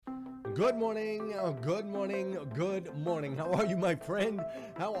Good morning, good morning, good morning. How are you, my friend?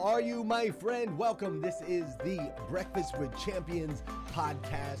 How are you, my friend? Welcome. This is the Breakfast with Champions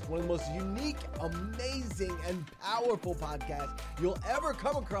podcast, one of the most unique, amazing, and powerful podcasts you'll ever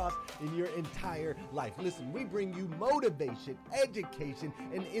come across in your entire life. Listen, we bring you motivation, education,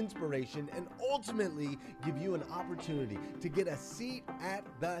 and inspiration, and ultimately give you an opportunity to get a seat at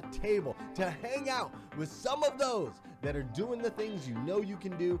the table, to hang out with some of those that are doing the things you know you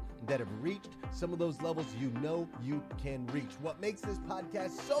can do, that have reached some of those levels you know you can reach. What makes this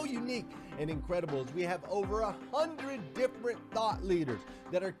podcast so unique and incredible is we have over 100 different thought leaders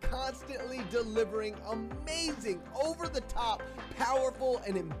that are constantly delivering amazing, over-the-top, powerful,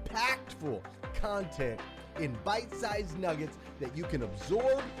 and impactful content in bite-sized nuggets that you can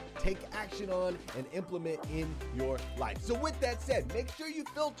absorb, take action on, and implement in your life. So with that said, make sure you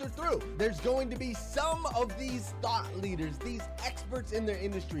filter through. There's going to be some of these thought leaders, these experts in their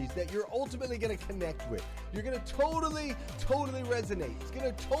industries that you're ultimately going to connect with. You're going to totally resonate. It's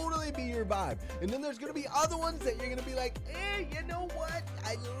going to totally be your vibe. And then there's going to be other ones that you're going to be like, you know what?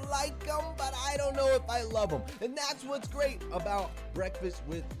 I like them, but I don't know if I love them. And that's what's great about Breakfast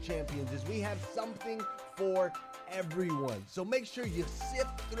with Champions is we have something for everyone. So make sure you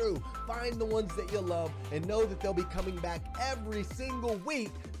sift through, find the ones that you love, and know that they'll be coming back every single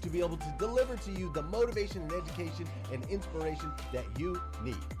week to be able to deliver to you the motivation and education and inspiration that you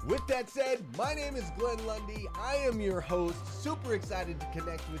need. With that said, my name is Glenn Lundy. I am your host, super excited to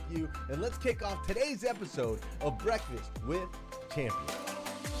connect with you, and let's kick off today's episode of Breakfast with Champions.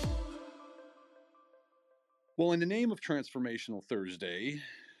 Well, in the name of Transformational Thursday,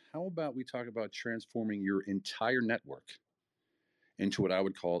 how about we talk about transforming your entire network into what I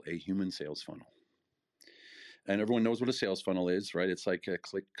would call a human sales funnel? And everyone knows what a sales funnel is, right? It's like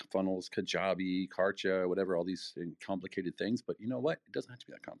ClickFunnels, Kajabi, Kartra, whatever, all these complicated things. But you know what? It doesn't have to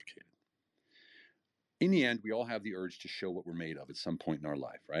be that complicated. In the end, we all have the urge to show what we're made of at some point in our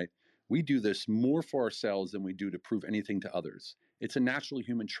life, right? We do this more for ourselves than we do to prove anything to others. It's a natural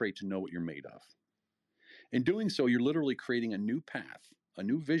human trait to know what you're made of. In doing so, you're literally creating a new path, a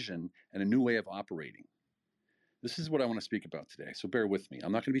new vision, and a new way of operating. This is what I want to speak about today, so bear with me.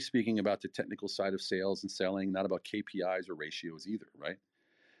 I'm not going to be speaking about the technical side of sales and selling, not about KPIs or ratios either, right?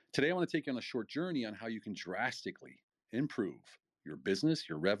 Today, I want to take you on a short journey on how you can drastically improve your business,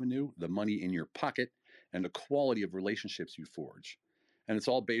 your revenue, the money in your pocket, and the quality of relationships you forge. And it's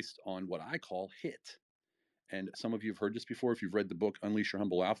all based on what I call HIT. And some of you have heard this before. If you've read the book Unleash Your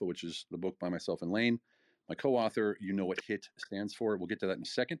Humble Alpha, which is the book by myself and Lane, my co-author, you know what HIT stands for. We'll get to that in a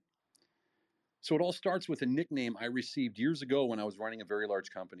second. So it all starts with a nickname I received years ago when I was running a very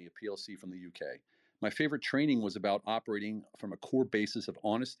large company, a PLC from the UK. My favorite training was about operating from a core basis of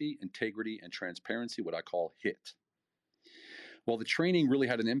honesty, integrity, and transparency, what I call HIT. Well, the training really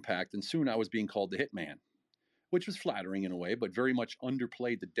had an impact, and soon I was being called the Hit Man, which was flattering in a way, but very much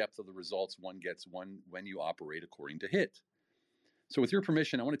underplayed the depth of the results one gets when you operate according to HIT. So with your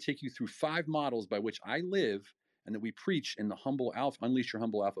permission, I want to take you through 5 models by which I live and that we preach in the Unleash Your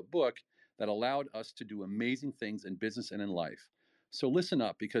Humble Alpha book that allowed us to do amazing things in business and in life. So listen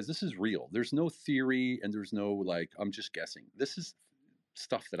up, because this is real. There's no theory and there's no I'm just guessing. This is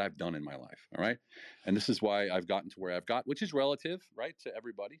stuff that I've done in my life, all right? And this is why I've gotten to where I've got, which is relative, right, to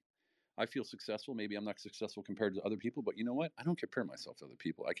everybody. I feel successful. Maybe I'm not successful compared to other people, but you know what? I don't compare myself to other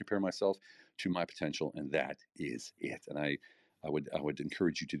people. I compare myself to my potential, and that is it. And I would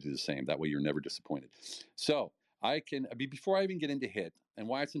encourage you to do the same. That way you're never disappointed. So before I even get into HIT and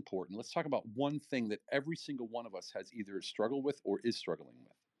why it's important, let's talk about one thing that every single one of us has either struggled with or is struggling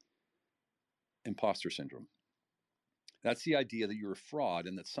with. Imposter syndrome. That's the idea that you're a fraud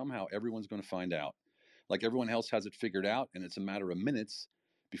and that somehow everyone's going to find out. Like everyone else has it figured out, and it's a matter of minutes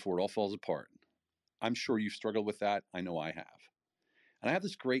before it all falls apart. I'm sure you've struggled with that. I know I have. And I have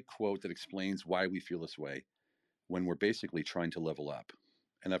this great quote that explains why we feel this way when we're basically trying to level up.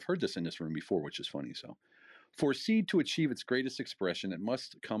 And I've heard this in this room before, which is funny. So, for a seed to achieve its greatest expression, it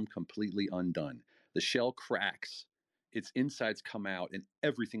must come completely undone. The shell cracks, its insides come out, and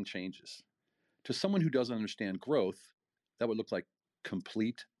everything changes. To someone who doesn't understand growth, that would look like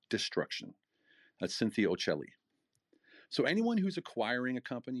complete destruction. That's Cynthia Ocelli. So anyone who's acquiring a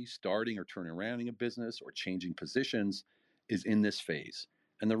company, starting or turning around a business, or changing positions is in this phase.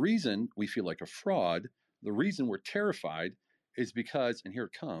 And the reason we feel like a fraud, the reason we're terrified is because, and here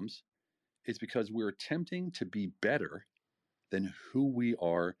it comes, is because we're attempting to be better than who we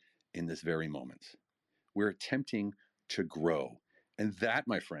are in this very moment. We're attempting to grow. And that,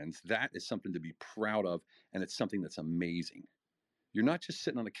 my friends, that is something to be proud of, and it's something that's amazing. You're not just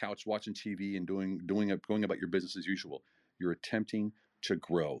sitting on the couch watching TV and going about your business as usual. You're attempting to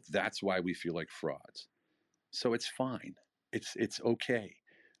grow. That's why we feel like frauds. So it's fine. It's okay.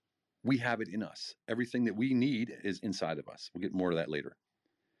 We have it in us. Everything that we need is inside of us. We'll get more of that later.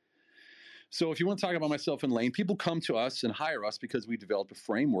 So if you want to talk about myself and Lane, people come to us and hire us because we developed a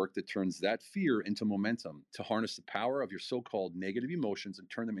framework that turns that fear into momentum to harness the power of your so-called negative emotions and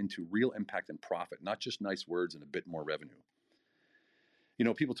turn them into real impact and profit, not just nice words and a bit more revenue. You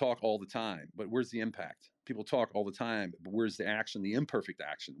know, people talk all the time, but where's the impact? People talk all the time, but where's the action, the imperfect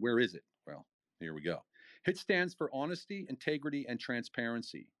action? Where is it? Well, here we go. HIT stands for honesty, integrity, and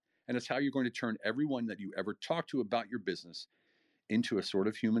transparency. And it's how you're going to turn everyone that you ever talk to about your business into a sort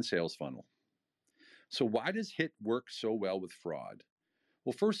of human sales funnel. So why does HIT work so well with fraud?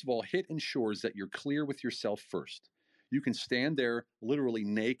 Well, first of all, HIT ensures that you're clear with yourself first. You can stand there literally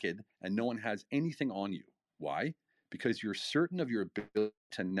naked and no one has anything on you. Why? Because you're certain of your ability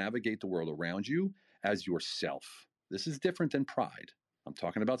to navigate the world around you as yourself. This is different than pride. I'm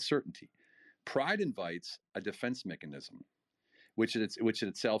talking about certainty. Pride invites a defense mechanism, which in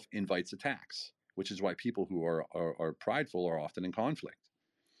itself invites attacks, which is why people who are prideful are often in conflict.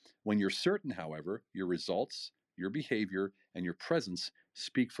 When you're certain, however, your results, your behavior, and your presence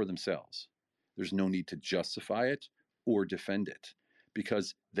speak for themselves. There's no need to justify it or defend it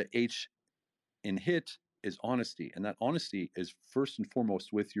because the H in HIT is honesty, and that honesty is first and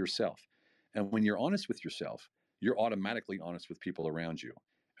foremost with yourself. And when you're honest with yourself, you're automatically honest with people around you.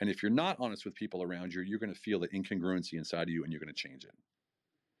 And if you're not honest with people around you, you're going to feel the incongruency inside of you and you're going to change it.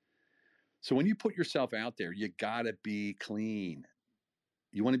 So when you put yourself out there, you got to be clean.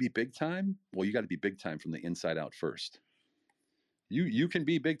 You want to be big time? Well, you got to be big time from the inside out first. You can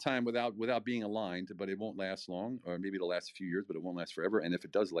be big time without being aligned, but it won't last long, or maybe it'll last a few years, but it won't last forever. And if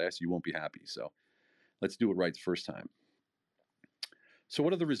it does last, you won't be happy. So let's do it right the first time. So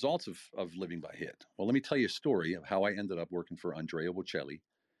what are the results of living by HIT? Well, let me tell you a story of how I ended up working for Andrea Bocelli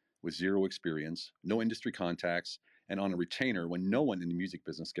with zero experience, no industry contacts, and on a retainer when no one in the music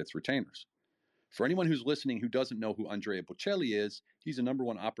business gets retainers. For anyone who's listening who doesn't know who Andrea Bocelli is, he's a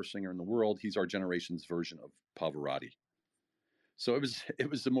 #1 opera singer in the world. He's our generation's version of Pavarotti. So it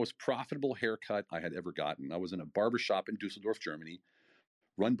was the most profitable haircut I had ever gotten. I was in a barbershop in Dusseldorf, Germany,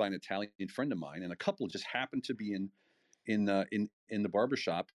 run by an Italian friend of mine, and a couple just happened to be in the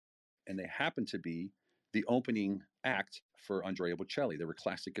barbershop, and they happened to be the opening act for Andrea Bocelli. They were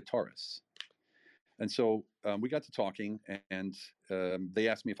classic guitarists. And so we got to talking, and they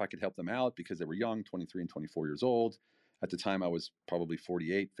asked me if I could help them out because they were young, 23 and 24 years old. At the time, I was probably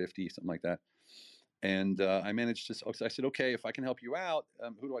 48, 50, something like that. And I managed to, I said, okay, if I can help you out,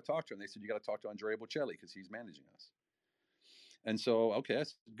 who do I talk to? And they said, you got to talk to Andrea Bocelli because he's managing us. And so, okay,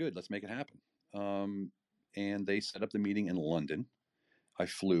 that's good. Let's make it happen. And they set up the meeting in London. I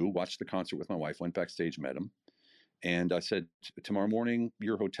flew, watched the concert with my wife, went backstage, met him. And I said, tomorrow morning,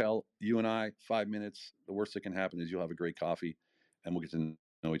 your hotel, you and I, 5 minutes. The worst that can happen is you'll have a great coffee and we'll get to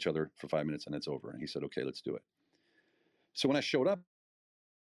know each other for 5 minutes and it's over. And he said, okay, let's do it. So when I showed up,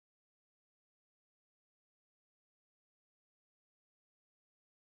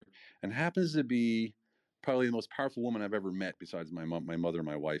 and happens to be probably the most powerful woman I've ever met besides my mom, my mother, and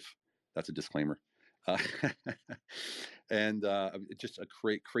my wife. That's a disclaimer. And just a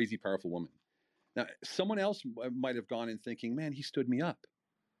crazy powerful woman. Now, someone else might have gone in thinking, man, he stood me up.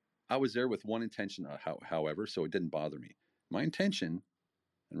 I was there with one intention, however, so it didn't bother me. My intention,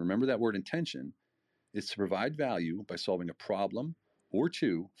 and remember that word intention, is to provide value by solving a problem or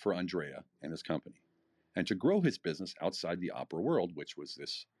two for Andrea and his company, and to grow his business outside the opera world, which was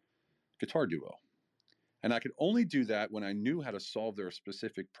this guitar duo. And I could only do that when I knew how to solve their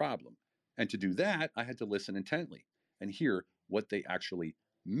specific problem. And to do that, I had to listen intently and hear what they actually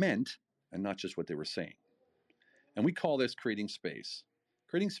meant and not just what they were saying. And we call this creating space.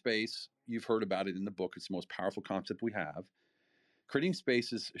 Creating space, you've heard about it in the book. It's the most powerful concept we have. Creating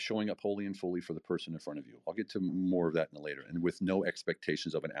space is showing up wholly and fully for the person in front of you. I'll get to more of that in later. And with no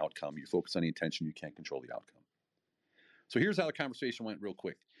expectations of an outcome, you focus on the intention, you can't control the outcome. So here's how the conversation went real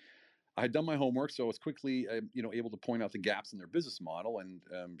quick. I had done my homework, so I was quickly able to point out the gaps in their business model and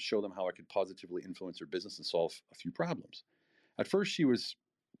show them how I could positively influence their business and solve a few problems. At first, she was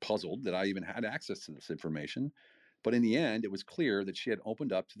puzzled that I even had access to this information, but in the end, it was clear that she had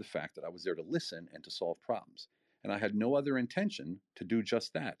opened up to the fact that I was there to listen and to solve problems. And I had no other intention to do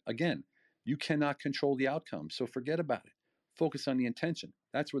just that. Again, you cannot control the outcome, so forget about it. Focus on the intention.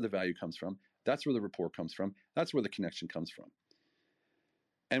 That's where the value comes from. That's where the rapport comes from. That's where the connection comes from.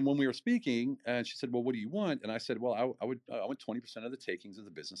 And when we were speaking, and she said, well, what do you want? And I said, well, I want 20% of the takings of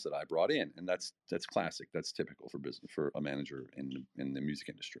the business that I brought in. And that's classic. That's typical for business, for a manager in the music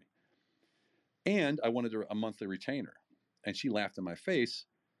industry. And I wanted a monthly retainer. And she laughed in my face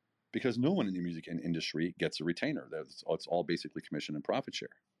because no one in the music industry gets a retainer. It's all basically commission and profit share.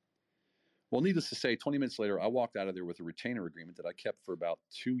 Well, needless to say, 20 minutes later, I walked out of there with a retainer agreement that I kept for about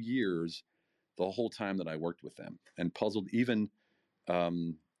 2 years, the whole time that I worked with them, and puzzled even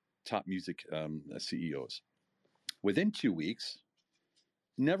top music CEOs. Within 2 weeks,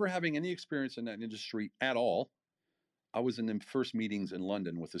 never having any experience in that industry at all, I was in the first meetings in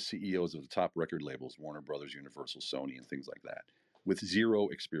London with the CEOs of the top record labels, Warner Brothers, Universal, Sony, and things like that, with zero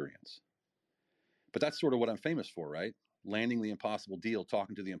experience. But that's sort of what I'm famous for, right? Landing the impossible deal,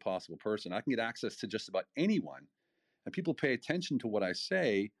 talking to the impossible person. I can get access to just about anyone, and people pay attention to what I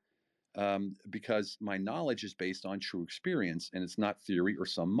say because my knowledge is based on true experience, and it's not theory or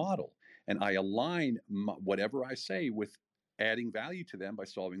some model. And I align whatever I say with adding value to them by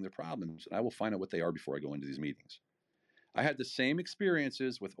solving their problems. And I will find out what they are before I go into these meetings. I had the same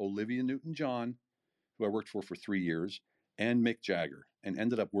experiences with Olivia Newton-John, who I worked for 3 years, and Mick Jagger, and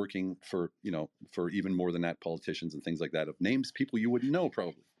ended up working for even more than that, politicians and things like that, of names people you wouldn't know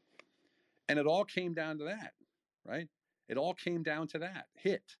probably. And it all came down to that, right? It all came down to that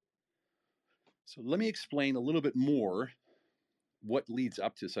hit. So let me explain a little bit more what leads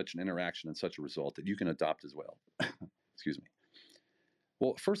up to such an interaction and such a result that you can adopt as well. Excuse me.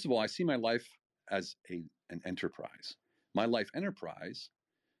 Well, first of all, I see my life as an enterprise. My life enterprise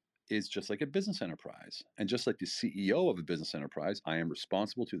is just like a business enterprise. And just like the CEO of a business enterprise, I am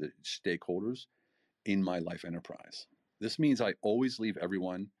responsible to the stakeholders in my life enterprise. This means I always leave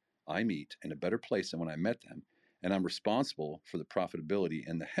everyone I meet in a better place than when I met them. And I'm responsible for the profitability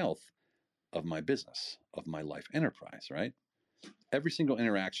and the health of my business, of my life enterprise, right? Every single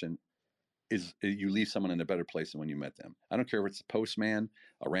interaction is you leave someone in a better place than when you met them. I don't care if it's a postman,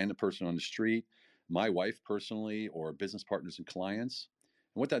 a random person on the street, my wife personally, or business partners and clients.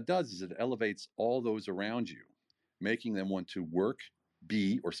 And what that does is it elevates all those around you, making them want to work,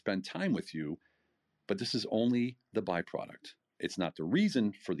 be, or spend time with you. But this is only the byproduct. It's not the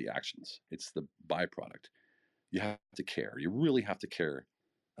reason for the actions. It's the byproduct. You have to care. You really have to care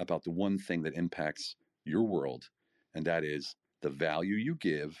about the one thing that impacts your world, and that is the value you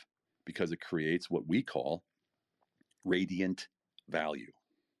give, because it creates what we call radiant value.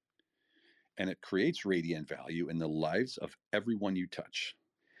 And it creates radiant value in the lives of everyone you touch.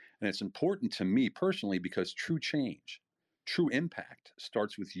 And it's important to me personally because true change, true impact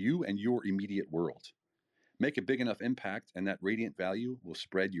starts with you and your immediate world. Make a big enough impact, and that radiant value will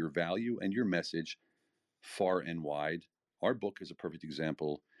spread your value and your message far and wide. Our book is a perfect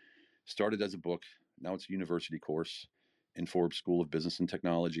example. Started as a book, now it's a university course in Forbes School of Business and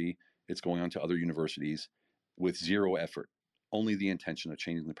Technology. It's going on to other universities with zero effort, only the intention of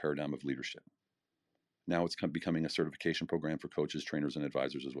changing the paradigm of leadership. Now it's becoming a certification program for coaches, trainers, and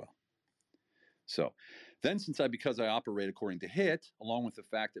advisors as well. So then, because I operate according to HIT, along with the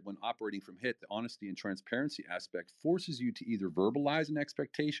fact that when operating from HIT, the honesty and transparency aspect forces you to either verbalize an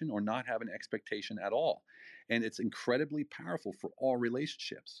expectation or not have an expectation at all. And it's incredibly powerful for all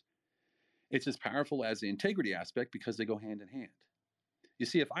relationships. It's as powerful as the integrity aspect because they go hand in hand. You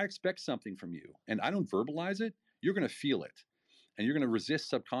see, if I expect something from you and I don't verbalize it, you're going to feel it, and you're going to resist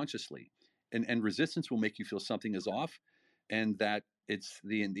subconsciously. And resistance will make you feel something is off, and that it's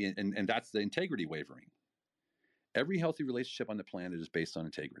and that's the integrity wavering. Every healthy relationship on the planet is based on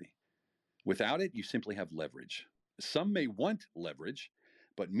integrity. Without it, you simply have leverage. Some may want leverage,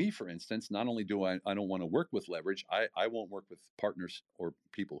 but me, for instance, not only do I don't want to work with leverage, I won't work with partners or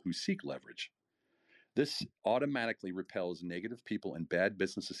people who seek leverage. This automatically repels negative people and bad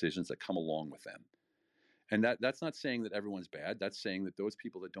business decisions that come along with them. And that's not saying that everyone's bad. That's saying that those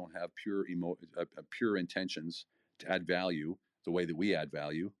people that don't have pure intentions to add value the way that we add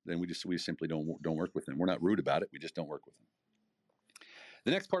value, then we simply don't work with them. We're not rude about it. We just don't work with them.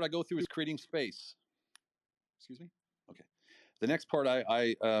 The next part I go through is creating space. Excuse me? Okay. The next part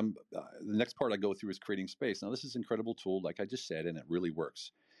I go through is creating space. Now, this is an incredible tool, like I just said, and it really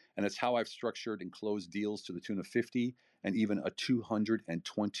works. And it's how I've structured and closed deals to the tune of 50 and even a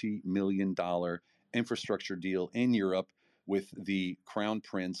 $220 million infrastructure deal in Europe with the crown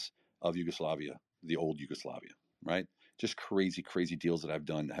prince of Yugoslavia, the old Yugoslavia, right? Just crazy, crazy deals that I've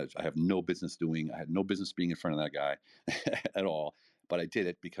done. I have no business doing. I had no business being in front of that guy at all. But I did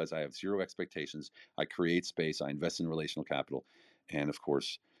it because I have zero expectations. I create space. I invest in relational capital. And of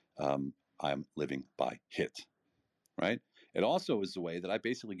course, I'm living by HIT, right? It also is the way that I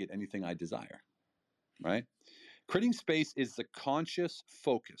basically get anything I desire, right? Creating space is the conscious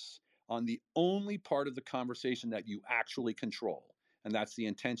focus on the only part of the conversation that you actually control, and that's the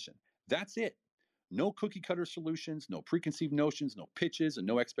intention. That's it. No cookie cutter solutions, no preconceived notions, no pitches, and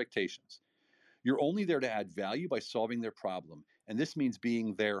no expectations. You're only there to add value by solving their problem. And this means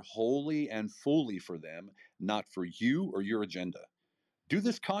being there wholly and fully for them, not for you or your agenda. Do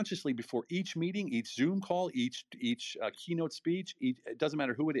this consciously before each meeting, each Zoom call, each keynote speech. It doesn't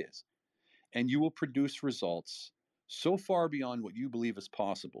matter who it is, and you will produce results so far beyond what you believe is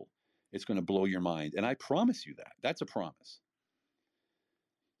possible. It's going to blow your mind, and I promise you that. That's a promise.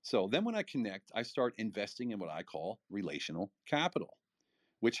 So then, when I connect, I start investing in what I call relational capital,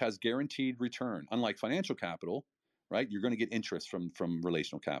 which has guaranteed return. Unlike financial capital, right? You're going to get interest from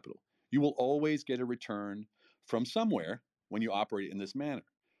relational capital. You will always get a return from somewhere when you operate in this manner.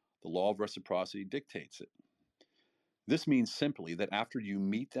 The law of reciprocity dictates it. This means simply that after you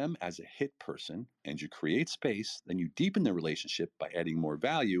meet them as a hit person and you create space, then you deepen the relationship by adding more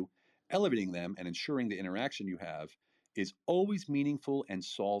value, elevating them, and ensuring the interaction you have is always meaningful and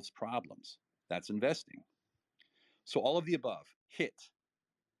solves problems. That's investing. So all of the above, hit,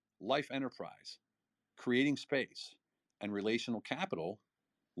 life enterprise, creating space, and relational capital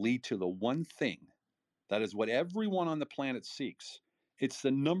lead to the one thing that is what everyone on the planet seeks. It's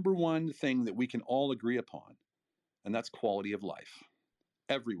the number one thing that we can all agree upon, and that's quality of life.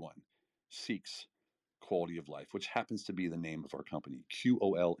 Everyone seeks quality of life, which happens to be the name of our company,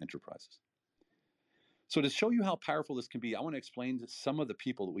 QOL Enterprises. So to show you how powerful this can be, I want to explain to some of the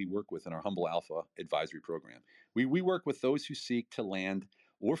people that we work with in our Humble Alpha advisory program. We work with those who seek to land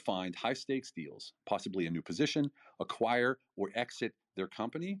or find high stakes deals, possibly a new position, acquire or exit their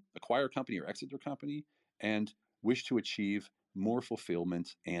company, acquire a company or exit their company, and wish to achieve more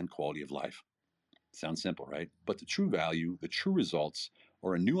fulfillment and quality of life. Sounds simple, right? But the true value, the true results,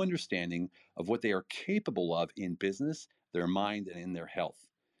 are a new understanding of what they are capable of in business, their mind, and in their health.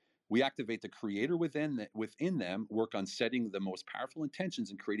 We activate the creator within them, work on setting the most powerful intentions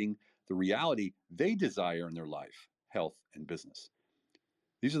and creating the reality they desire in their life, health, and business.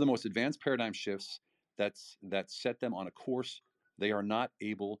 These are the most advanced paradigm shifts that set them on a course they are not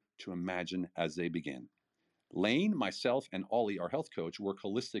able to imagine as they begin. Lane, myself, and Ollie, our health coach, work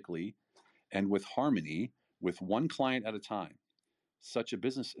holistically and with harmony with one client at a time, such as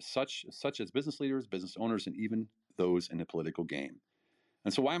business leaders, business owners, and even those in the political game.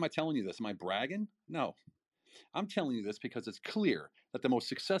 And so why am I telling you this? Am I bragging? No. I'm telling you this because it's clear that the most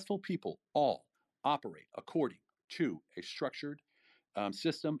successful people all operate according to a structured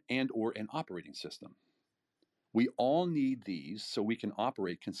system and or an operating system. We all need these so we can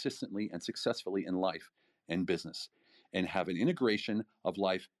operate consistently and successfully in life and business and have an integration of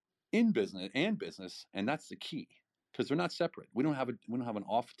life in business, and that's the key because they're not separate. We don't have an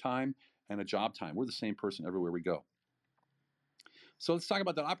off time and a job time. We're the same person everywhere we go. So let's talk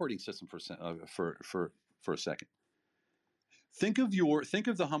about the operating system for a second. Think of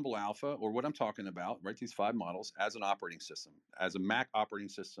the Humble Alpha, or what I'm talking about, right? These 5 models as an operating system, as a Mac operating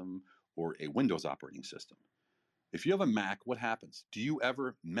system or a Windows operating system. If you have a Mac, what happens? Do you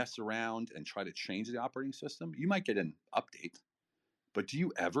ever mess around and try to change the operating system? You might get an update, but do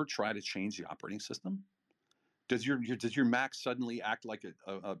you ever try to change the operating system? Does your Mac suddenly act like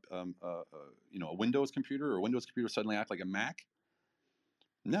a Windows computer, or a Windows computer suddenly act like a Mac?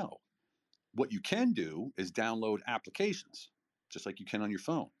 No. What you can do is download applications, just like you can on your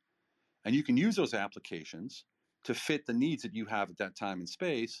phone. And you can use those applications to fit the needs that you have at that time and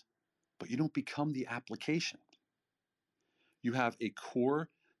space, but you don't become the application. You have a core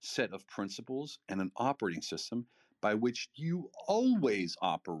set of principles and an operating system by which you always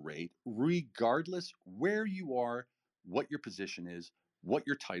operate, regardless where you are, what your position is, what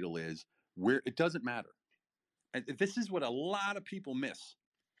your title is, where it doesn't matter. And this is what a lot of people miss.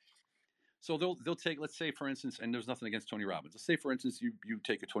 So they'll take, let's say, for instance, and there's nothing against Tony Robbins. Let's say, for instance, you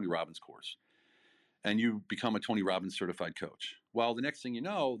take a Tony Robbins course and you become a Tony Robbins certified coach. Well, the next thing you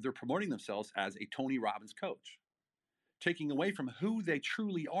know, they're promoting themselves as a Tony Robbins coach, taking away from who they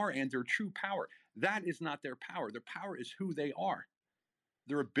truly are and their true power. That is not their power. Their power is who they are,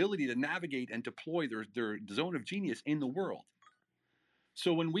 their ability to navigate and deploy their zone of genius in the world.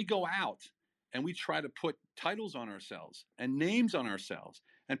 So when we go out and we try to put titles on ourselves and names on ourselves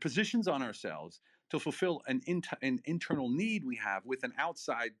and positions on ourselves to fulfill an internal need we have with an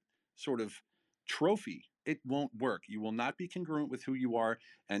outside sort of trophy, it won't work. You will not be congruent with who you are,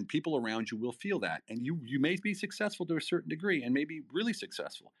 and people around you will feel that. And you may be successful to a certain degree and maybe really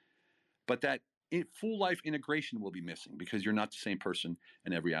successful, but that full life integration will be missing because you're not the same person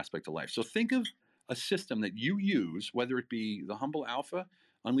in every aspect of life. So think of a system that you use, whether it be the Humble Alpha,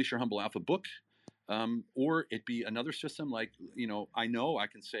 Unleash Your Humble Alpha book, or it be another system like, I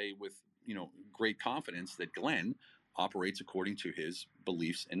can say with, great confidence that Glenn operates according to his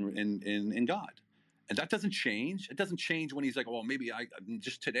beliefs in God. And that doesn't change. It doesn't change when he's like, well, maybe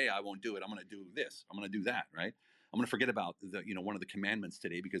just today I won't do it. I'm going to do this. I'm going to do that, right? I'm going to forget about one of the commandments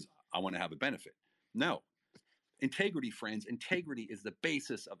today because I want to have a benefit. No. Integrity, friends, integrity is the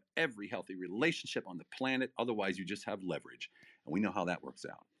basis of every healthy relationship on the planet. Otherwise, you just have leverage. And we know how that works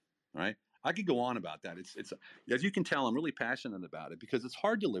out, all right? I could go on about that. It's as you can tell, I'm really passionate about it because it's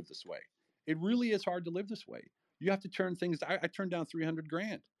hard to live this way. It really is hard to live this way. You have to turn things. I turned down 300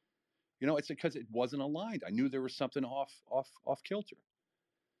 grand. It's because it wasn't aligned. I knew there was something off kilter.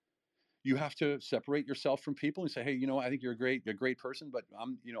 You have to separate yourself from people and say, hey, I think you're a great person, but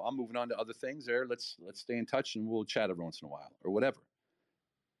I'm moving on to other things there. Let's stay in touch and we'll chat every once in a while or whatever.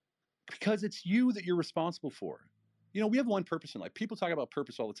 Because it's you that you're responsible for. We have one purpose in life. People talk about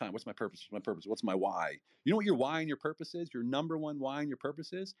purpose all the time. What's my purpose? What's my purpose? What's my why? You know what your why and your purpose is? Your number one why and your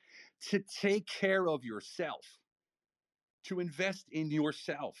purpose is to take care of yourself, to invest in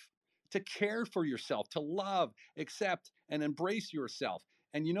yourself, to care for yourself, to love, accept, and embrace yourself.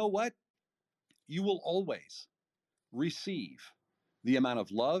 And you know what? You will always receive the amount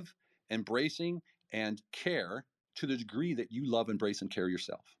of love, embracing, and care to the degree that you love, embrace, and care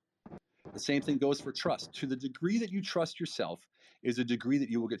yourself. The same thing goes for trust. To the degree that you trust yourself is a degree that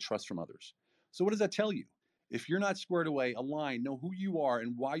you will get trust from others. So what does that tell you? If you're not squared away, aligned, know who you are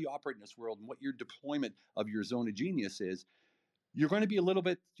and why you operate in this world and what your deployment of your zone of genius is, you're going to be a little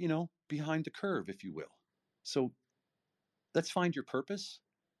bit, behind the curve, if you will. So let's find your purpose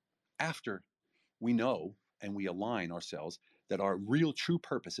after we know and we align ourselves that our real true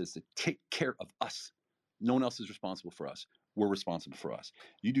purpose is to take care of us. No one else is responsible for us. We're responsible for us.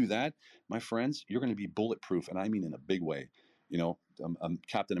 You do that, my friends, you're going to be bulletproof. And I mean in a big way.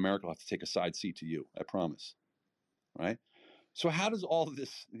 Captain America will have to take a side seat to you. I promise. Right? So how does all of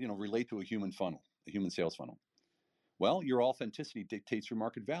this, relate to a human funnel, a human sales funnel? Well, your authenticity dictates your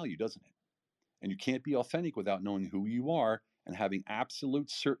market value, doesn't it? And you can't be authentic without knowing who you are and having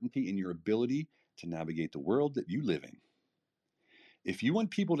absolute certainty in your ability to navigate the world that you live in. If you want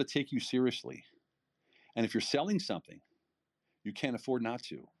people to take you seriously, and if you're selling something, you can't afford not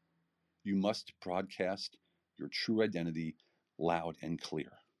to. You must broadcast your true identity loud and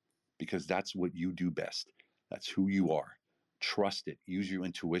clear because that's what you do best. That's who you are. Trust it. Use your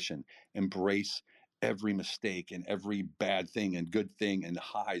intuition. Embrace every mistake and every bad thing and good thing and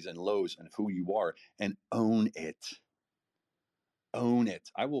highs and lows and who you are and own it. Own it.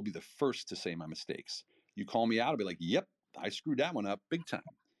 I will be the first to say my mistakes. You call me out, I'll be like, yep, I screwed that one up big time.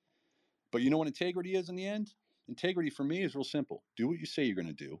 But you know what integrity is in the end? Integrity for me is real simple. Do what you say you're going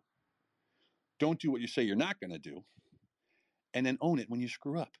to do. Don't do what you say you're not going to do. And then own it when you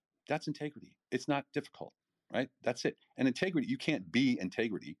screw up. That's integrity. It's not difficult, right? That's it. And integrity, you can't be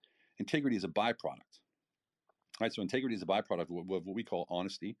integrity. Integrity is a byproduct. Right? So integrity is a byproduct of what we call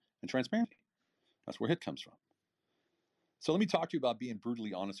honesty and transparency. That's where it comes from. So let me talk to you about being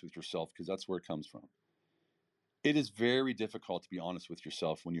brutally honest with yourself because that's where it comes from. It is very difficult to be honest with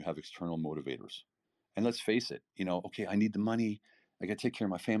yourself when you have external motivators. And let's face it, okay, I need the money. I got to take care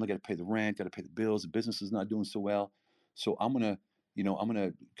of my family. I got to pay the rent, got to pay the bills. The business is not doing so well. So I'm going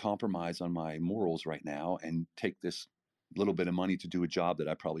to compromise on my morals right now and take this little bit of money to do a job that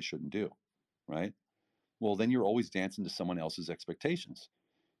I probably shouldn't do. Right? Well, then you're always dancing to someone else's expectations.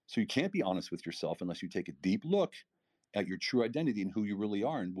 So you can't be honest with yourself unless you take a deep look at your true identity and who you really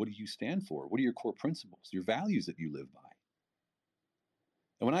are and what do you stand for? What are your core principles, your values that you live by?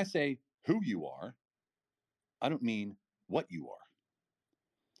 And when I say who you are, I don't mean what you are.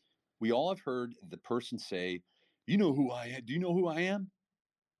 We all have heard the person say, you know who I am? Do you know who I am?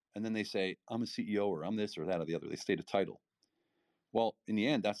 And then they say, I'm a CEO or I'm this or that or the other. They state a title. Well, in the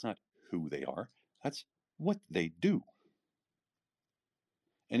end, that's not who they are. That's what they do.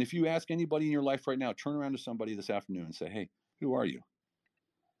 And if you ask anybody in your life right now, turn around to somebody this afternoon and say, hey, who are you?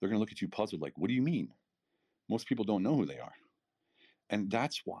 They're going to look at you puzzled like, what do you mean? Most people don't know who they are. And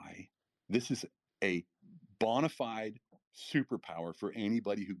that's why this is a bona fide superpower for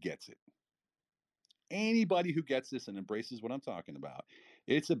anybody who gets it. Anybody who gets this and embraces what I'm talking about,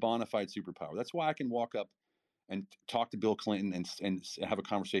 it's a bona fide superpower. That's why I can walk up and talk to Bill Clinton and have a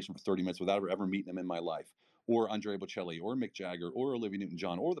conversation for 30 minutes without ever meeting them in my life, or Andrea Bocelli, or Mick Jagger, or Olivia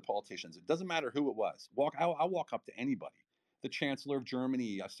Newton-John, or the politicians. It doesn't matter who it was. I'll walk up to anybody. The Chancellor of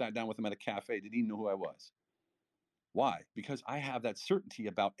Germany, I sat down with him at a cafe. Didn't even know who I was. Why? Because I have that certainty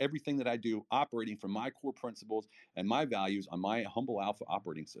about everything that I do operating from my core principles and my values on my humble alpha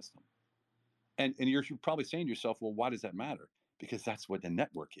operating system. And you're probably saying to yourself, well, why does that matter? Because that's what a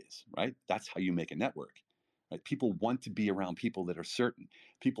network is, right? That's how you make a network. Right? People want to be around people that are certain.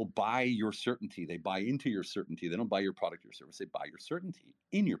 People buy your certainty. They buy into your certainty. They don't buy your product or your service. They buy your certainty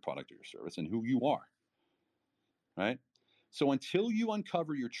in your product or your service and who you are. right? So until you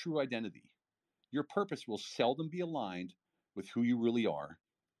uncover your true identity, your purpose will seldom be aligned with who you really are.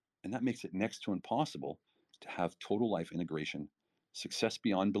 And that makes it next to impossible to have total life integration, success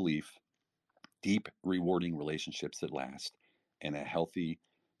beyond belief, deep, rewarding relationships that last, and a healthy,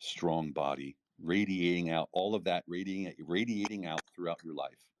 strong body radiating out all of that, radiating out throughout your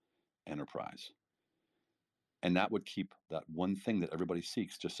life enterprise. And that would keep that one thing that everybody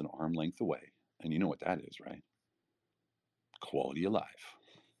seeks just an arm length away. And you know what that is, right? Quality of life.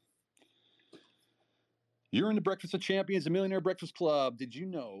 You're in the Breakfast of Champions, the Millionaire Breakfast Club. Did you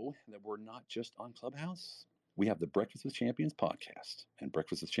know that we're not just on Clubhouse? We have the Breakfast with Champions podcast and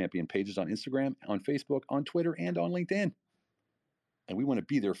Breakfast with Champion pages on Instagram, on Facebook, on Twitter, and on LinkedIn. And we want to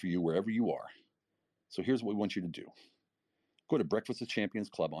be there for you wherever you are. So here's what we want you to do. Go to Breakfast with Champions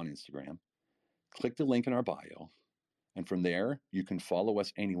Club on Instagram, click the link in our bio, and from there, you can follow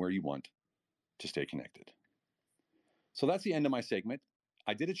us anywhere you want to stay connected. So that's the end of my segment.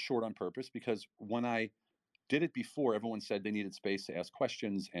 I did it short on purpose because when I did it before, everyone said they needed space to ask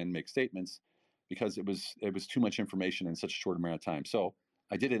questions and make statements because it was too much information in such a short amount of time. So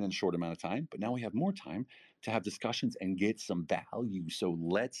I did it in a short amount of time, but now we have more time to have discussions and get some value. So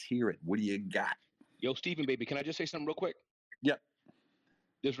let's hear it. What do you got? Yo, Stephen, baby, can I just say something real quick? Yep.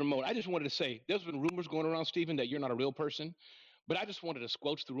 This Ramon, I just wanted to say, there's been rumors going around, Stephen, that you're not a real person, but I just wanted to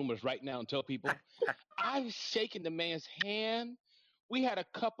squelch the rumors right now and tell people I've shaken the man's hand. We had a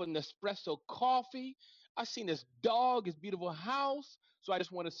cup of Nespresso coffee. I seen his dog, his beautiful house. So I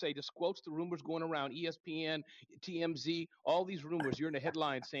just want to say, to squelch the rumors going around ESPN, TMZ, all these rumors. You're in the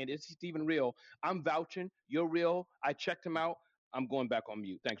headline saying, is Stephen real? I'm vouching. You're real. I checked him out. I'm going back on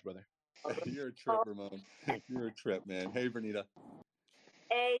mute. Thanks, brother. You're a trip, Ramon. You're a trip, man. Hey, Vernita.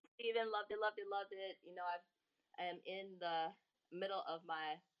 Hey, Stephen, loved it. You know, I am in the middle of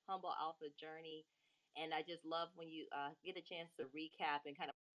my Humble Alpha journey, and I just love when you get a chance to recap and kind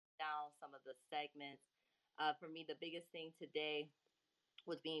of down some of the segments. For me, the biggest thing today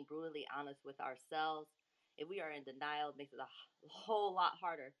was being brutally honest with ourselves. If we are in denial, it makes it a whole lot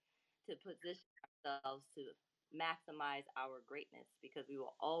harder to position ourselves to maximize our greatness because we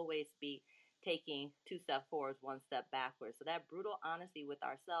will always be taking 2 steps forwards, 1 step backwards. So that brutal honesty with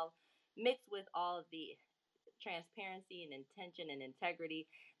ourselves mixed with all of the transparency and intention and integrity,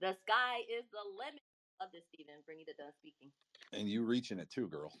 the sky is the limit. Love this, Stephen. Bring it done speaking. And you reaching it too,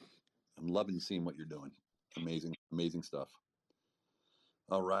 girl. I'm loving seeing what you're doing. Amazing, amazing stuff.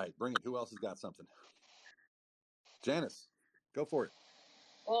 All right, bring it. Who else has got something? Janice, go for it.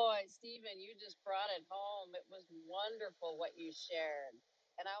 Boy, Stephen, you just brought it home. It was wonderful what you shared.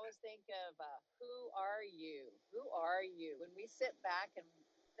 And I always think of who are you? Who are you? When we sit back and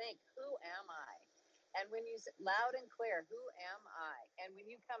think, who am I? And when you sit loud and clear, who am I? And when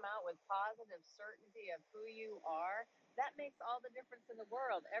you come out with positive certainty of who you are, that makes all the difference in the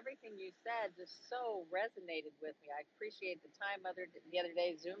world. Everything you said just so resonated with me. I appreciate the time the other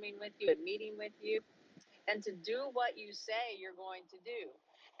day Zooming with you and meeting with you, and to do what you say you're going to do.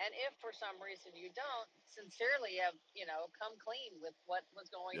 And if for some reason you don't, sincerely have, come clean with what was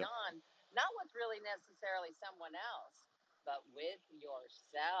going on, not with really necessarily someone else, but with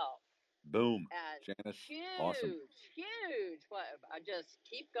yourself. Boom. And Janice, huge, awesome. Huge. I just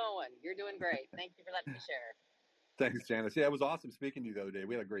keep going. You're doing great. Thank you for letting me share. Thanks, Janice. Yeah, it was awesome speaking to you the other day.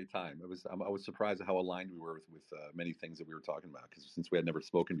 We had a great time. I was surprised at how aligned we were with many things that we were talking about since we had never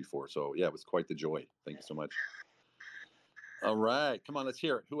spoken before. So yeah, it was quite the joy. Thank you so much. All right, come on, let's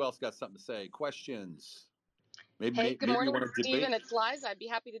hear it. Who else got something to say? Questions? Hey, good morning, Stephen. It's Liza. I'd be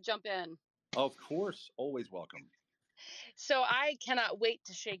happy to jump in. Of course, always welcome. So I cannot wait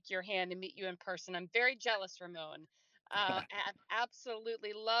to shake your hand and meet you in person. I'm very jealous, Ramon. I've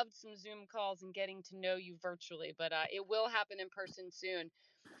absolutely loved some Zoom calls and getting to know you virtually, but it will happen in person soon.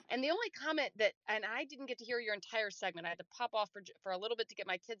 And the only comment and I didn't get to hear your entire segment. I had to pop off for a little bit to get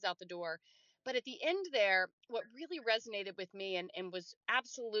my kids out the door. But at the end there, what really resonated with me and was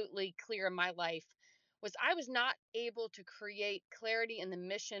absolutely clear in my life was I was not able to create clarity in the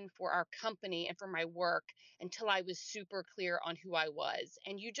mission for our company and for my work until I was super clear on who I was.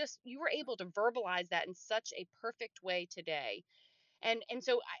 And you were able to verbalize that in such a perfect way today. And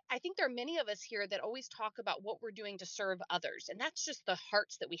so I think there are many of us here that always talk about what we're doing to serve others. And that's just the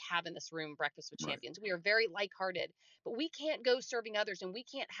hearts that we have in this room, Breakfast with Champions. We are very like-hearted, but we can't go serving others and we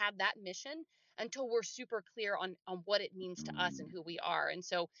can't have that mission until we're super clear on what it means to us and who we are. And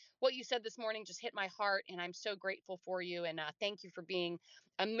so what you said this morning just hit my heart, and I'm so grateful for you. And thank you for being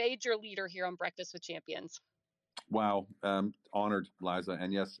a major leader here on Breakfast with Champions. Wow. Honored, Liza.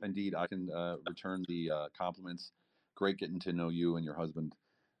 And yes, indeed, I can return the compliments. Great getting to know you and your husband.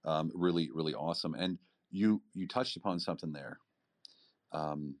 Really, really awesome. And you touched upon something there,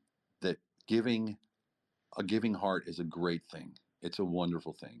 that a giving heart is a great thing. It's a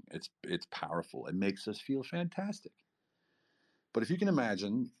wonderful thing. It's powerful. It makes us feel fantastic. But if you can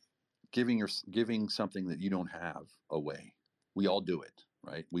imagine giving something that you don't have away, we all do it,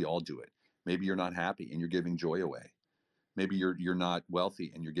 right? We all do it. Maybe you're not happy and you're giving joy away. Maybe you're not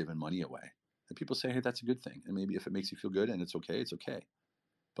wealthy and you're giving money away. And people say, hey, that's a good thing. And maybe if it makes you feel good and it's okay, it's okay.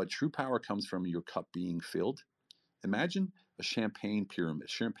 But true power comes from your cup being filled. Imagine a champagne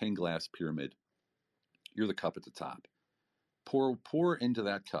glass pyramid. You're the cup at the top. Pour into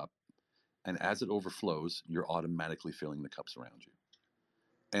that cup, and as it overflows, you're automatically filling the cups around you.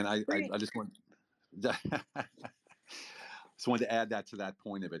 And I just want just wanted to add that to that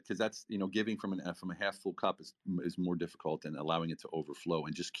point of it, because that's, giving from a half full cup is more difficult than allowing it to overflow,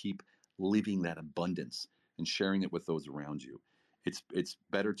 and just keep living that abundance and sharing it with those around you. It's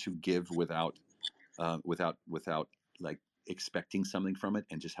better to give without like expecting something from it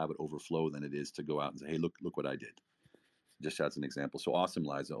and just have it overflow than it is to go out and say, hey, look what I did. Just as an example. So awesome,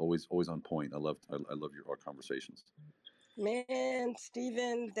 Liza. Always on point. I love our conversations. Man,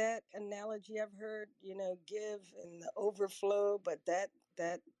 Stephen, that analogy I've heard, give and the overflow, but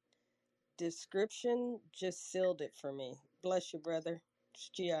that description just sealed it for me. Bless you, brother. It's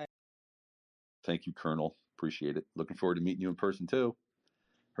GI. Thank you, Colonel. Appreciate it. Looking forward to meeting you in person too.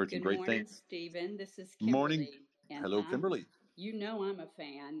 Heard some great morning, things. Stephen. This is Kimberly. Morning. And hello, Kimberly. I'm a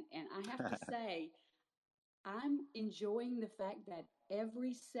fan, and I have to say, I'm enjoying the fact that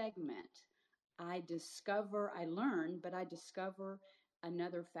every segment I learn, but I discover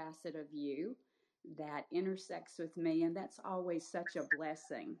another facet of you that intersects with me. And that's always such a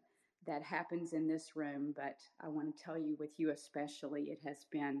blessing that happens in this room. But I want to tell you, with you especially, it has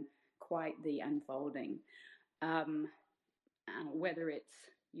been quite the unfolding. Whether it's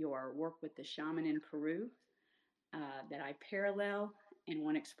your work with the shaman in Peru that I parallel and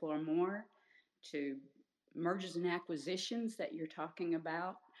want to explore more, to mergers and acquisitions that you're talking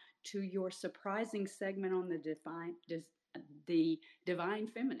about, to your surprising segment on the divine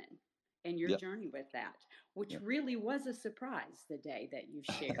feminine and your journey with that, which really was a surprise the day that you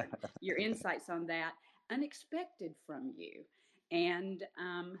shared your insights on that, unexpected from you, and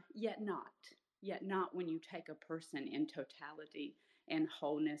yet not when you take a person in totality and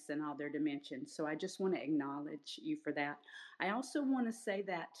wholeness and all their dimensions. So I just want to acknowledge you for that. I also want to say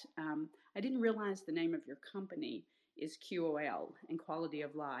that I didn't realize the name of your company is QOL, and Quality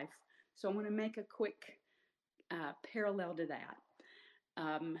of Life. So I want to make a quick parallel to that.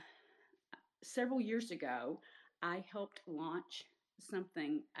 Several years ago, I helped launch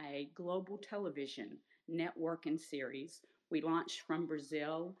a global television network and series. We launched from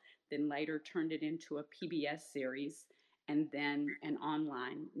Brazil, then later turned it into a PBS series, and then an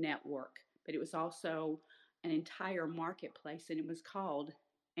online network. But it was also an entire marketplace, and it was called,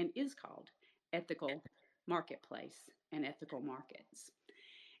 and is called, Ethical Marketplace and Ethical Markets.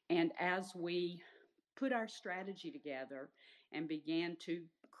 And as we put our strategy together and began to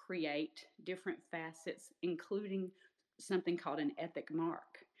create different facets, including something called an ethic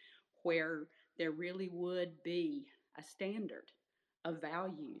mark, where there really would be a standard of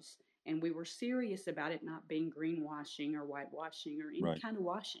values. And we were serious about it not being greenwashing or whitewashing or any kind of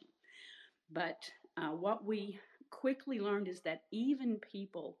washing. But what we quickly learned is that even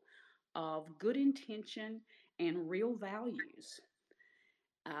people of good intention and real values,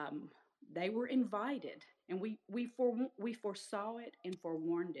 they were invited, and we foresaw it and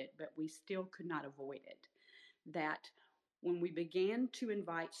forewarned it, but we still could not avoid it. That when we began to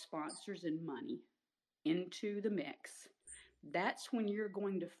invite sponsors and money into the mix, that's when you're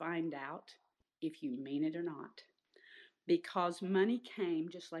going to find out if you mean it or not. Because money came,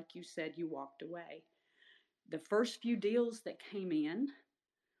 just like you said, you walked away. The first few deals that came in,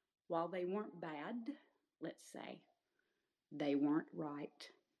 while they weren't bad, let's say, they weren't right.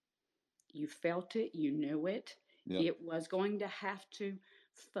 You felt it, you knew it. Yep. It was going to have to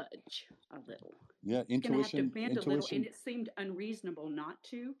fudge a little. Yeah, intuition. It's going to have to bend a little, and it seemed unreasonable not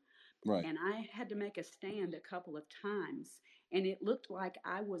to. Right. And I had to make a stand a couple of times, and it looked like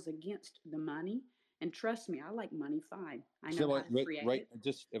I was against the money. And trust me, I like money fine. I know how to create it.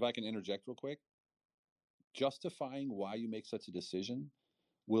 Just if I can interject real quick, justifying why you make such a decision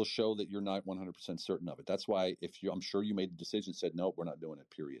will show that you're not 100% certain of it. That's why I'm sure you made the decision, said, no, we're not doing it,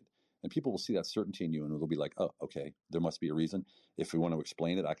 period. And people will see that certainty in you, and they'll be like, oh, okay, there must be a reason. If we want to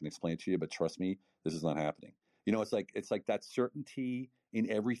explain it, I can explain it to you, but trust me, this is not happening. It's like that certainty in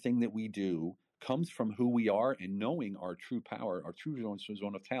everything that we do comes from who we are and knowing our true power, our true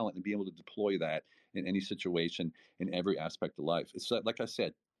zone of talent, and be able to deploy that in any situation, in every aspect of life. It's like I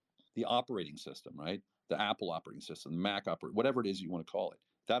said, the operating system, right? the Apple operating system, the Mac operating, whatever it is you want to call it.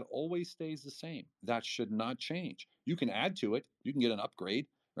 That always stays the same. That should not change. You can add to it. You can get an upgrade,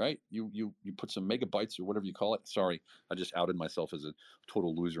 right? You put some megabytes or whatever you call it. Sorry, I just outed myself as a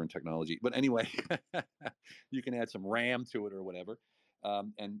total loser in technology. But anyway, you can add some RAM to it or whatever,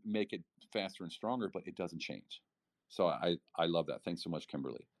 and make it faster and stronger, but it doesn't change. So I love that. Thanks so much,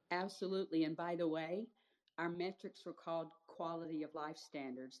 Kimberly. Absolutely. And by the way, our metrics were called quality of life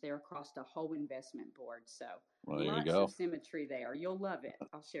standards. They're across the whole investment board. So Well, there you lots go. of symmetry there. You'll love it.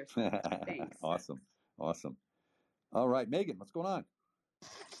 I'll share some of that. Thanks. Awesome. All right, Megan, what's going on?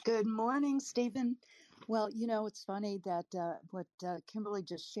 Good morning, Stephen. Well, it's funny that what Kimberly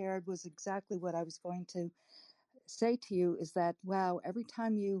just shared was exactly what I was going to say to you, is that, wow, every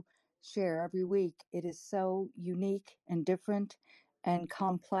time you share every week, it is so unique and different and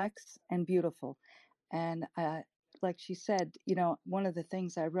complex and beautiful. And like she said, one of the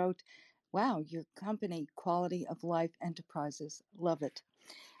things I wrote, wow, your company, Quality of Life Enterprises. Love it.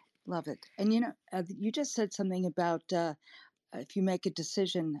 Love it. And, you just said something about if you make a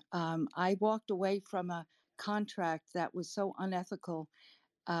decision. I walked away from a contract that was so unethical,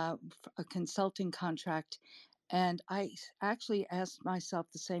 a consulting contract. And I actually asked myself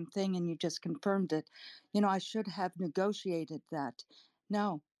the same thing, and you just confirmed it. I should have negotiated that.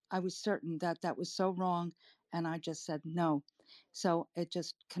 No, I was certain that that was so wrong, and I just said no. So it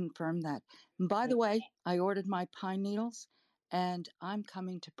just confirmed that. And by the way, I ordered my pine needles, and I'm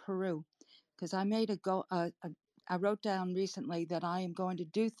coming to Peru because I made I wrote down recently that I am going to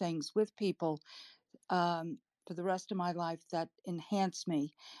do things with people for the rest of my life that enhance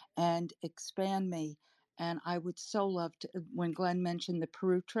me and expand me. And I would so love to, when Glenn mentioned the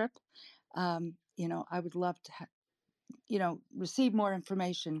Peru trip, I would love to, receive more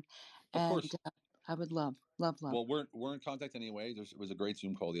information. Of course. And I would love. Well, we're in contact anyway. It was a great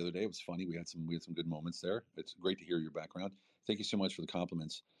Zoom call the other day. It was funny. We had some good moments there. It's great to hear your background. Thank you so much for the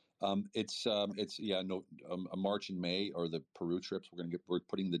compliments. It's March and May are the Peru trips. We're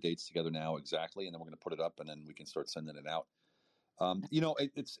putting the dates together now exactly, and then we're going to put it up, and then we can start sending it out.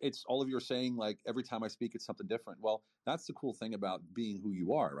 It's all of you are saying, like, every time I speak, it's something different. Well, that's the cool thing about being who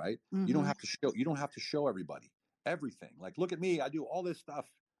you are, right? Mm-hmm. You don't have to show everybody everything. Like, look at me, I do all this stuff.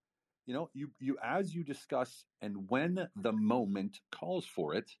 You as you discuss, and when the moment calls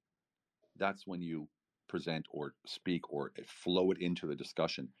for it, that's when you present or speak or flow it into the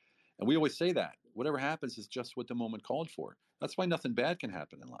discussion. And we always say that whatever happens is just what the moment called for. That's why nothing bad can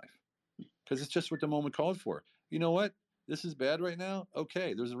happen in life, because it's just what the moment called for. You know what? This is bad right now.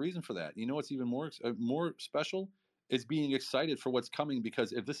 Okay, there's a reason for that. You know what's even more special? It's being excited for what's coming,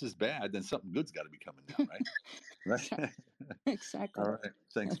 because if this is bad, then something good's got to be coming now, right? Right. Exactly. All right.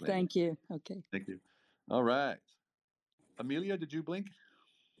 Thanks, man. Thank you. Okay. Thank you. All right. Amelia, did you blink?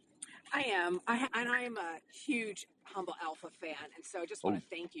 I am. I am a huge Humble Alpha fan, and so I just want to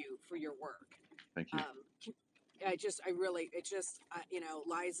thank you for your work. Thank you.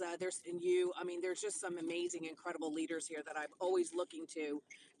 Liza, there's just some amazing, incredible leaders here that I'm always looking to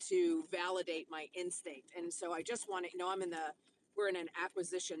validate my instinct. And so I just want to, we're in an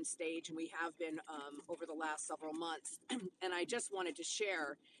acquisition stage, and we have been over the last several months. And I just wanted to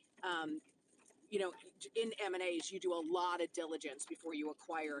share, in M&As, you do a lot of diligence before you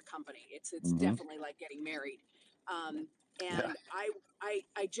acquire a company. It's mm-hmm. definitely like getting married. I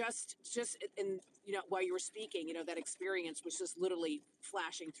just while you were speaking, that experience was just literally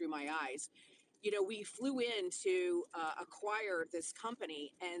flashing through my eyes. We flew in to acquire this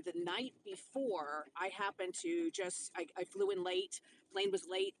company, and the night before, I happened to I flew in late, plane was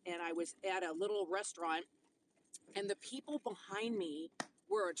late, and I was at a little restaurant, and the people behind me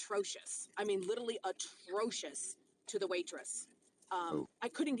were atrocious. I mean, literally atrocious to the waitress. I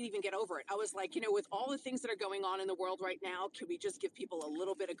couldn't even get over it. I was like, with all the things that are going on in the world right now, can we just give people a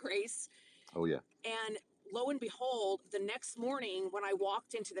little bit of grace? Oh, yeah. And lo and behold, the next morning when I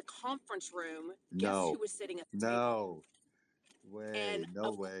walked into the conference room, guess who was sitting at the table? No way.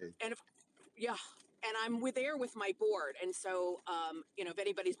 No way. And I'm there with my board. And so, if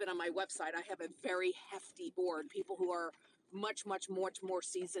anybody's been on my website, I have a very hefty board. People who are much more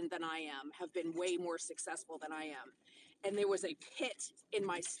seasoned than I am, have been way more successful than I am. And there was a pit in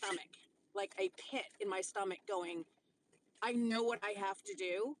my stomach, going, I know what I have to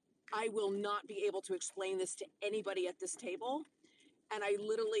do. I will not be able to explain this to anybody at this table. And I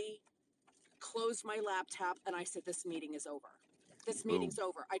literally closed my laptop and I said, this meeting is over. This meeting's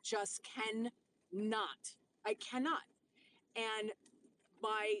over. I just cannot. I cannot. And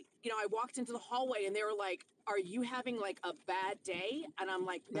I walked into the hallway, and they were like, are you having like a bad day? And I'm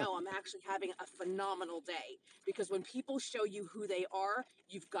like, no, I'm actually having a phenomenal day. Because when people show you who they are,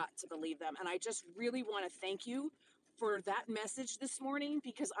 you've got to believe them. And I just really want to thank you for that message this morning,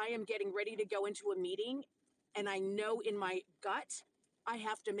 because I am getting ready to go into a meeting and I know in my gut I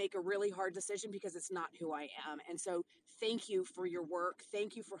have to make a really hard decision because it's not who I am. And so thank you for your work.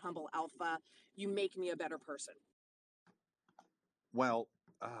 Thank you for Humble Alpha. You make me a better person. Well,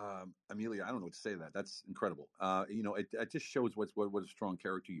 Amelia, I don't know what to say to that. That's incredible. It just shows what a strong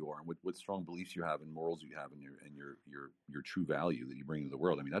character you are, and what strong beliefs you have, and morals you have, and your true value that you bring to the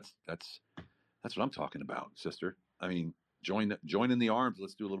world. I mean, that's what I'm talking about, sister. I mean, join in the arms.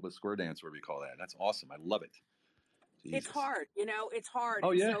 Let's do a little bit of square dance, whatever you call that. That's awesome. I love it. Jesus. It's hard, it's hard.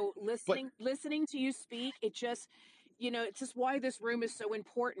 Oh, And yeah. so listening to you speak, it just, it's just why this room is so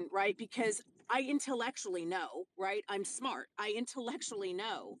important, right? Because I intellectually know, right? I'm smart. I intellectually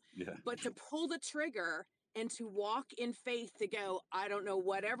know, Yeah. but to pull the trigger and to walk in faith to go, I don't know,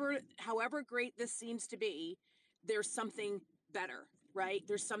 however great this seems to be, there's something better, right?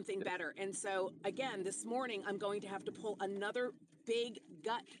 There's something better. And so again, this morning, I'm going to have to pull another big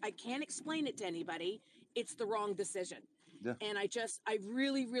gut. I can't explain it to anybody. It's the wrong decision. Yeah. And I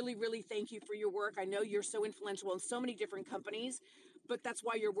really, really, really thank you for your work. I know you're so influential in so many different companies, but that's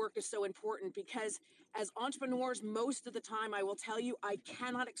why your work is so important, because as entrepreneurs, most of the time, I will tell you, I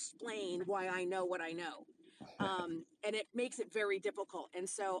cannot explain why I know what I know. And it makes it very difficult. And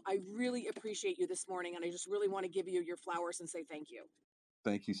so I really appreciate you this morning. And I just really want to give you your flowers and say thank you.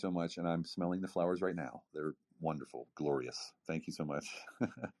 Thank you so much. And I'm smelling the flowers right now. They're wonderful, glorious. Thank you so much.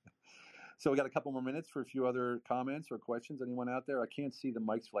 So we got a couple more minutes for a few other comments or questions. Anyone out there? I can't see the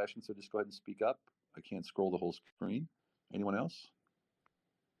mics flashing, so just go ahead and speak up. I can't scroll the whole screen. Anyone else?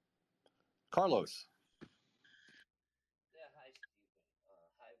 Carlos. Yeah, hi, Stephen.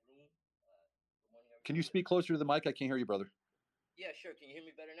 Hi, Bloom. Good morning, everybody. Can you speak closer to the mic? I can't hear you, brother. Yeah, sure. Can you hear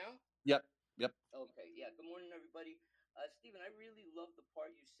me better now? Yep. Okay, yeah. Good morning, everybody. Stephen, I really love the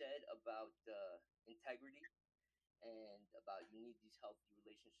part you said about integrity and about you need these healthy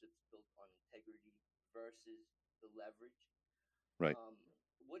relationships built on integrity versus the leverage. Right.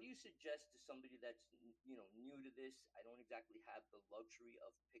 What do you suggest to somebody that's new to this? I don't exactly have the luxury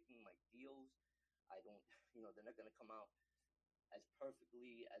of picking my deals. I don't, they're not going to come out as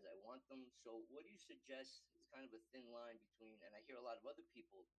perfectly as I want them. So what do you suggest? It's kind of a thin line between, and I hear a lot of other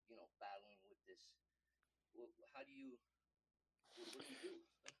people, battling with this. How do you, what do you do?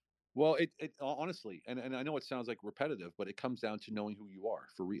 Well, it honestly, and I know it sounds like repetitive, but it comes down to knowing who you are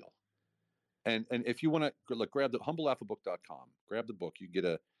for real. And if you want to look, grab the humblealphabook.com, grab the book. You get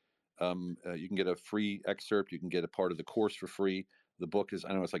you can get a free excerpt. You can get a part of the course for free. The book is,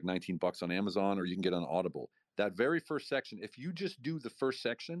 I know it's like $19 on Amazon, or you can get on Audible. That very first section, if you just do the first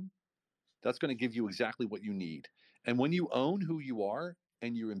section, that's going to give you exactly what you need. And when you own who you are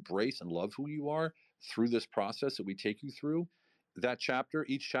and you embrace and love who you are through this process that we take you through, that chapter,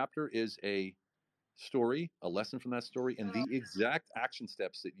 each chapter is a story, a lesson from that story, and the exact action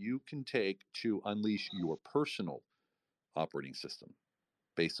steps that you can take to unleash your personal operating system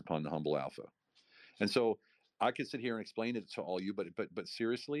based upon the Humble Alpha. And so I could sit here and explain it to all you, but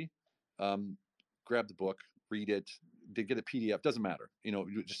seriously, grab the book, read it, get a PDF, doesn't matter.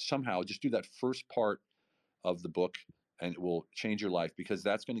 Just somehow just do that first part of the book, and it will change your life, because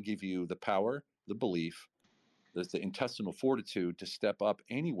that's going to give you the power, the belief, there's the intestinal fortitude to step up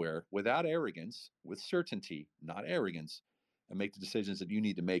anywhere without arrogance, with certainty, not arrogance, and make the decisions that you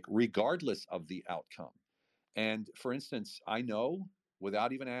need to make regardless of the outcome. And for instance, I know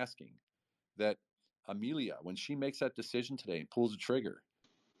without even asking that Amelia, when she makes that decision today and pulls the trigger,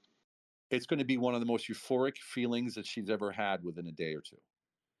 it's going to be one of the most euphoric feelings that she's ever had within a day or two.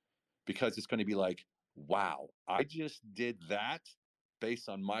 Because it's going to be like, wow, I just did that based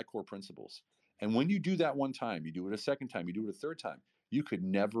on my core principles. And when you do that one time, you do it a second time, you do it a third time, you could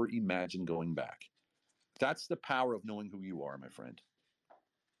never imagine going back. That's the power of knowing who you are, my friend.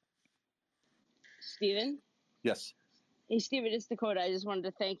 Stephen? Yes. Hey, Stephen, it's Dakota. I just wanted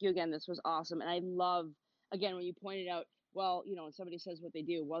to thank you again. This was awesome. And I love, again, when you pointed out, well, when somebody says what they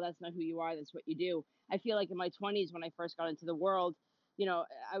do, well, that's not who you are. That's what you do. I feel like in my 20s, when I first got into the world,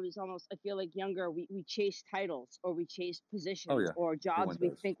 I feel like younger, we chase titles, or we chase positions or jobs we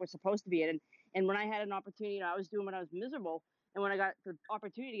think we're supposed to be in. And when I had an opportunity, I was doing when I was miserable. And when I got the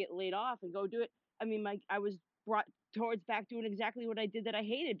opportunity to get laid off and go do it, I was brought towards back doing exactly what I did that I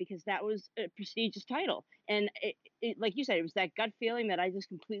hated, because that was a prestigious title. And it, like you said, it was that gut feeling that I just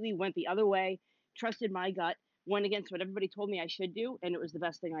completely went the other way, trusted my gut, went against what everybody told me I should do. And it was the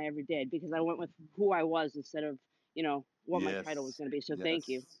best thing I ever did, because I went with who I was instead of, what my title was going to be. So thank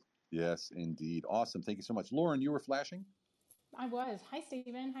you. Yes, indeed. Awesome. Thank you so much. Lauren, you were flashing? I was. Hi,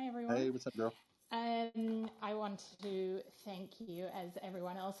 Stephen. Hi, everyone. Hey, what's up, girl? I want to thank you, as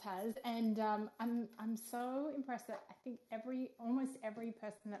everyone else has, and I'm so impressed that I think almost every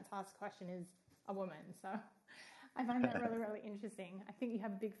person that's asked a question is a woman. So I find that really, really interesting. I think you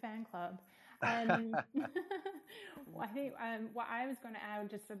have a big fan club. Well, I think what I was going to add,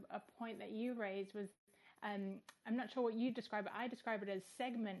 just a point that you raised was, I'm not sure what you describe it. I describe it as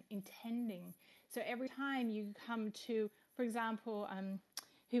segment intending. So every time you come to, for example,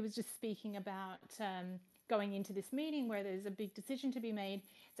 who was just speaking about going into this meeting where there's a big decision to be made,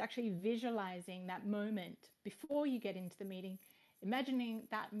 it's actually visualizing that moment before you get into the meeting, imagining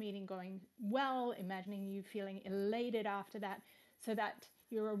that meeting going well, imagining you feeling elated after that, so that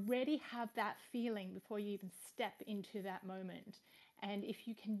you already have that feeling before you even step into that moment. And if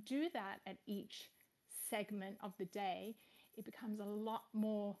you can do that at each segment of the day, it becomes a lot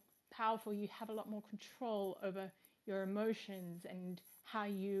more powerful. You have a lot more control over your emotions and how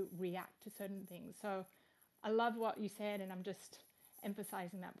you react to certain things. So I love what you said, and I'm just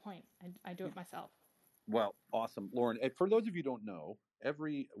emphasizing that point. I do it myself. Well, awesome. Lauren, for those of you who don't know,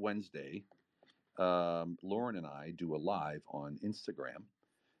 every Wednesday, Lauren and I do a live on Instagram.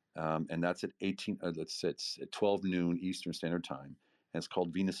 And that's at it's at 12 noon Eastern Standard Time. And it's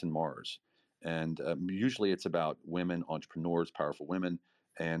called Venus and Mars. And usually it's about women, entrepreneurs, powerful women.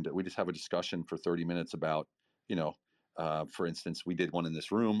 And we just have a discussion for 30 minutes about, for instance, we did one in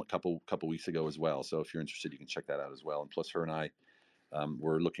this room a couple weeks ago as well. So if you're interested, you can check that out as well. And plus, her and I,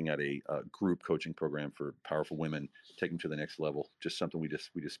 we're looking at a group coaching program for powerful women, taking to the next level. Just something we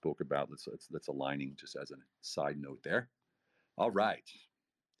just spoke about. That's aligning, just as a side note there. All right.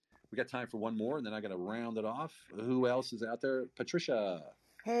 We got time for one more, and then I got to round it off. Who else is out there? Patricia.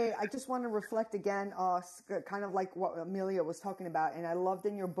 Hey, I just want to reflect again, kind of like what Amelia was talking about, and I loved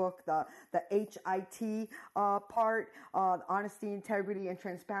in your book the HIT part, honesty, integrity, and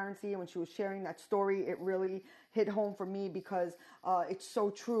transparency. And when she was sharing that story, it really hit home for me because it's so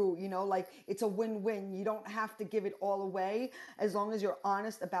true. Like it's a win-win. You don't have to give it all away as long as you're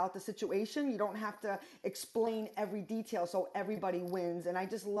honest about the situation. You don't have to explain every detail so everybody wins. And I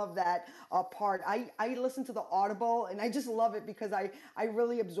just love that part. I listen to the Audible, and I just love it because I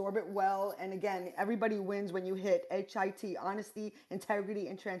really absorb it well. And again, everybody wins when you hit HIT, honesty, integrity,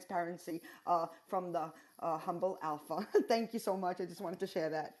 and transparency from the Humble Alpha. Thank you so much. I just wanted to share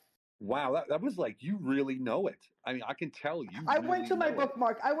that. Wow, that was like, you really know it. I mean, I can tell you. I went to my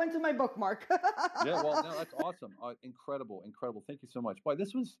bookmark. Yeah, well, no, that's awesome. Incredible. Thank you so much. Boy,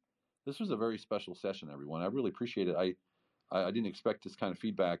 this was a very special session, everyone. I really appreciate it. I didn't expect this kind of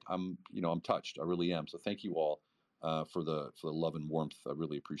feedback. I'm touched. I really am. So thank you all for the love and warmth. I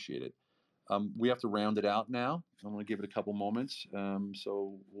really appreciate it. We have to round it out now. I'm going to give it a couple moments.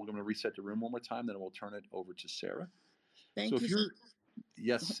 So we're going to reset the room one more time, then we'll turn it over to Sarah. Thank you.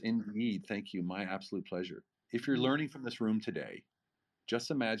 Yes, indeed. Thank you. My absolute pleasure. If you're learning from this room today,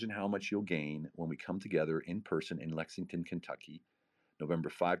 just imagine how much you'll gain when we come together in person in Lexington, Kentucky, November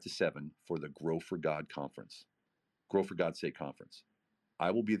 5 to 7 for the Grow for God conference, Grow for God's Sake conference.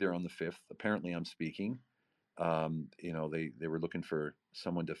 I will be there on the 5th. Apparently I'm speaking. They were looking for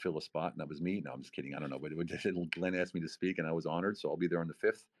someone to fill a spot, and that was me. No, I'm just kidding. I don't know. But Glenn asked me to speak, and I was honored. So I'll be there on the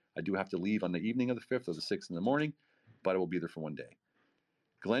 5th. I do have to leave on the evening of the 5th or the 6th in the morning, but I will be there for one day.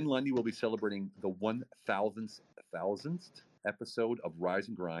 Glenn Lundy will be celebrating the 1,000th episode of Rise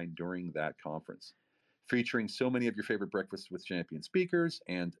and Grind during that conference, featuring so many of your favorite Breakfast with Champions speakers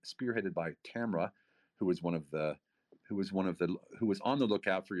and spearheaded by Tamra, who was on the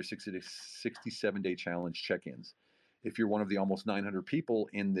lookout for your 67-day challenge check-ins. If you're one of the almost 900 people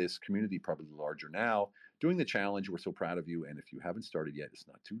in this community, probably larger now, doing the challenge, we're so proud of you. And if you haven't started yet, it's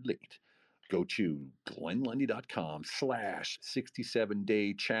not too late. Go to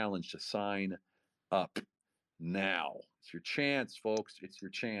glennlundy.com/67-day challenge to sign up now. It's your chance, folks. It's your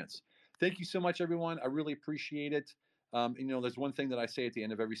chance. Thank you so much, everyone. I really appreciate it. There's one thing that I say at the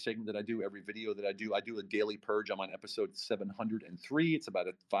end of every segment that I do, every video that I do a daily purge. I'm on episode 703. It's about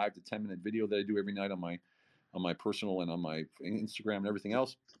a 5 to 10 minute video that I do every night on my personal and on my Instagram and everything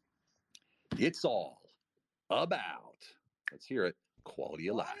else. It's all about, let's hear it, quality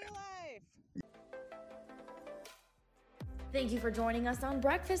of life. Thank you for joining us on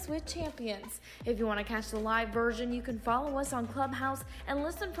Breakfast with Champions. If you want to catch the live version, you can follow us on Clubhouse and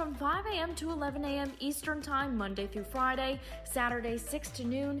listen from 5 a.m. to 11 a.m. Eastern Time, Monday through Friday, Saturdays 6 to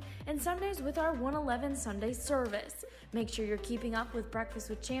noon, and Sundays with our 111 Sunday service. Make sure you're keeping up with Breakfast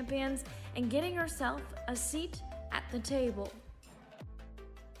with Champions and getting yourself a seat at the table.